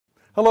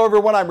Hello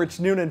everyone, I'm Rich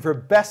Noonan for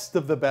Best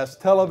of the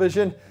Best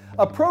Television,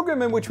 a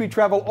program in which we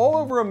travel all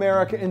over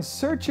America in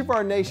search of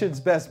our nation's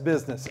best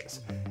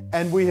businesses.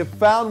 And we have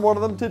found one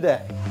of them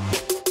today.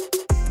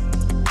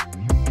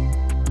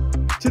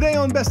 Today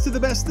on Best of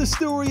the Best, the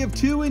story of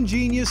two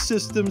ingenious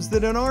systems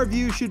that in our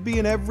view should be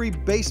in every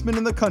basement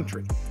in the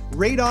country: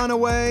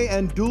 Radon-Away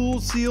and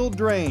Dual-Seal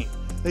Drain.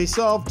 They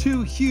solve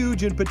two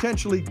huge and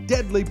potentially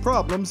deadly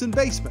problems in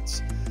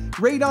basements.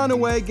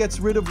 Radon-Away gets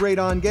rid of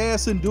radon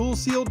gas, and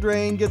Dual-Seal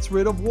Drain gets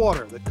rid of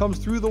water that comes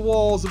through the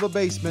walls of a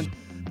basement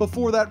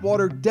before that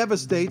water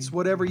devastates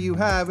whatever you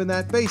have in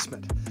that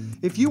basement.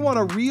 If you want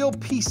a real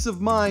peace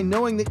of mind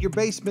knowing that your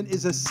basement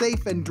is as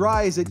safe and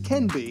dry as it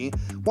can be,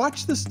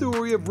 watch the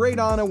story of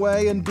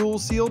Radon-Away and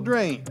Dual-Seal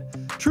Drain.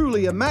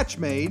 Truly a match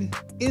made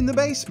in the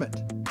basement.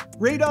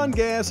 Radon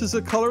gas is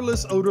a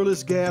colorless,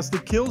 odorless gas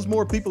that kills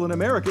more people in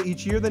America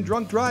each year than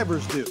drunk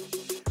drivers do.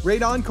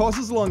 Radon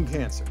causes lung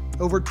cancer.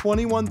 Over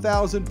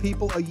 21,000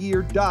 people a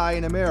year die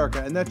in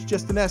America, and that's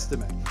just an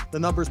estimate. The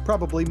number's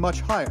probably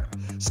much higher.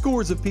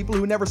 Scores of people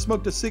who never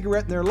smoked a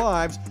cigarette in their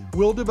lives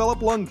will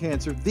develop lung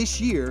cancer this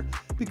year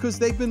because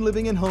they've been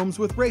living in homes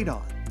with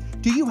radon.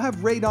 Do you have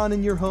radon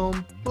in your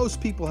home?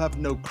 Most people have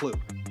no clue.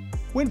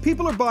 When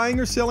people are buying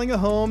or selling a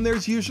home,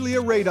 there's usually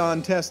a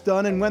radon test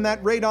done, and when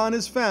that radon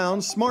is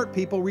found, smart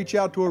people reach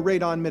out to a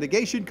radon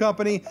mitigation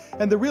company,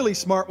 and the really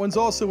smart ones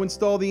also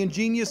install the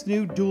ingenious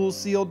new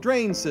Dual-Seal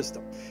Drain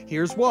system.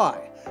 Here's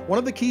why. One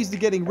of the keys to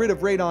getting rid of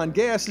radon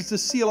gas is to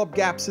seal up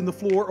gaps in the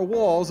floor or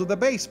walls of the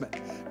basement.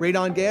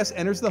 Radon gas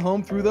enters the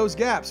home through those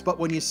gaps, but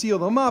when you seal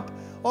them up,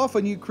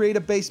 often you create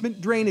a basement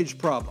drainage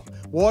problem.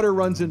 Water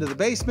runs into the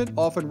basement,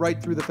 often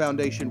right through the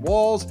foundation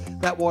walls.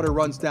 That water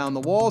runs down the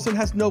walls and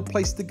has no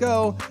place to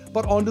go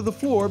but onto the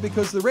floor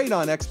because the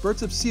radon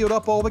experts have sealed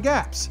up all the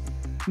gaps.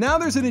 Now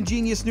there's an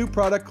ingenious new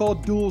product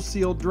called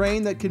Dual-Seal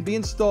Drain that can be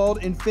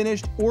installed in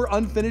finished or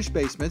unfinished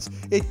basements.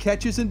 It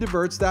catches and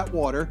diverts that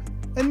water,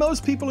 and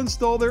most people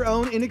install their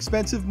own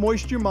inexpensive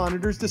moisture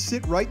monitors to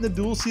sit right in the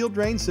Dual-Seal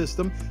Drain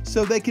system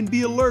so they can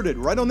be alerted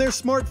right on their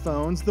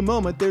smartphones the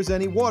moment there's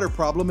any water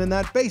problem in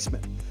that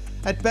basement.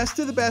 At Best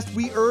of the Best,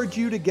 we urge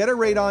you to get a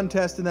radon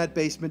test in that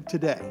basement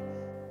today.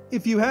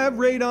 If you have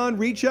radon,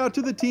 reach out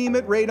to the team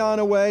at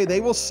Radon-Away.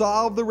 They will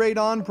solve the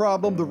radon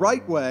problem the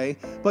right way,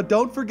 but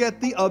don't forget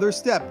the other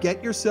step.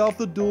 Get yourself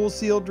the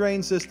Dual-Seal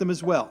Drain system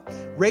as well.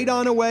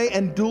 Radon-Away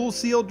and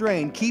Dual-Seal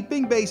Drain,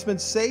 keeping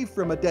basements safe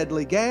from a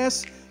deadly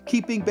gas,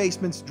 keeping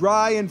basements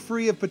dry and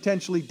free of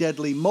potentially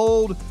deadly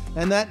mold,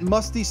 and that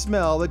musty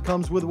smell that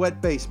comes with wet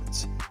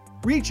basements.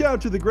 Reach out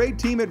to the great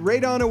team at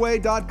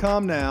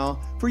radonaway.com now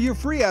for your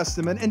free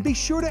estimate, and be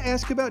sure to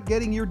ask about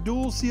getting your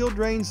Dual-Seal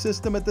Drain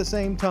system at the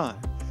same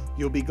time.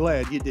 You'll be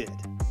glad you did.